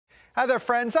Hi there,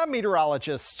 friends. I'm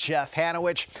meteorologist Jeff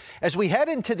Hanowich. As we head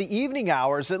into the evening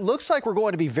hours, it looks like we're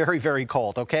going to be very, very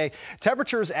cold, okay?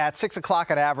 Temperatures at 6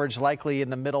 o'clock on average, likely in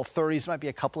the middle 30s. Might be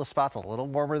a couple of spots a little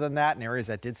warmer than that in areas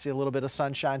that did see a little bit of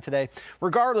sunshine today.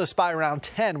 Regardless, by around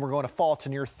 10, we're going to fall to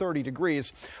near 30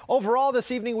 degrees. Overall,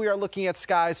 this evening, we are looking at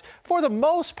skies, for the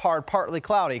most part, partly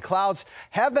cloudy. Clouds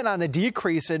have been on the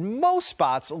decrease in most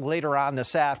spots later on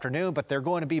this afternoon, but they're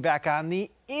going to be back on the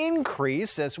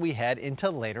increase as we head into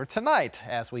later tonight,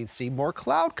 as we see more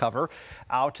cloud cover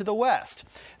out to the west.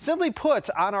 Simply put,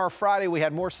 on our Friday, we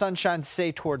had more sunshine,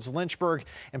 say, towards Lynchburg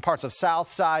and parts of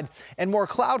South Side, and more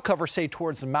cloud cover, say,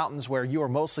 towards the mountains where you are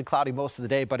mostly cloudy most of the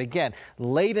day. But again,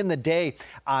 late in the day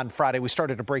on Friday, we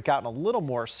started to break out in a little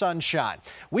more sunshine.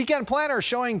 Weekend planner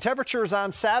showing temperatures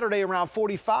on Saturday around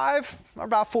 45, or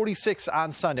about 46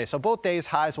 on Sunday. So both days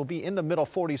highs will be in the middle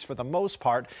 40s for the most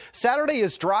part. Saturday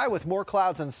is dry with more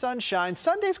clouds and sunshine.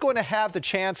 Sunday's going to have the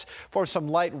chance for some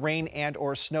light rain and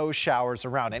or snow showers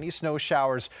around. Any snow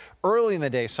showers early in the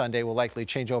day Sunday will likely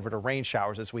change over to rain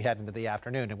showers as we head into the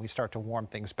afternoon and we start to warm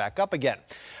things back up again.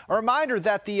 A reminder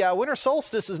that the winter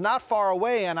solstice is not far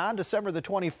away, and on December the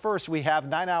 21st we have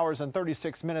 9 hours and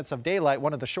 36 minutes of daylight,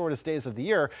 one of the shortest days of the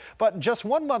year. But just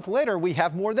 1 month later we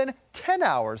have more than 10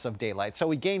 hours of daylight. So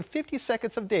we gain 50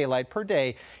 seconds of daylight per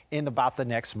day in about the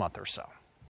next month or so.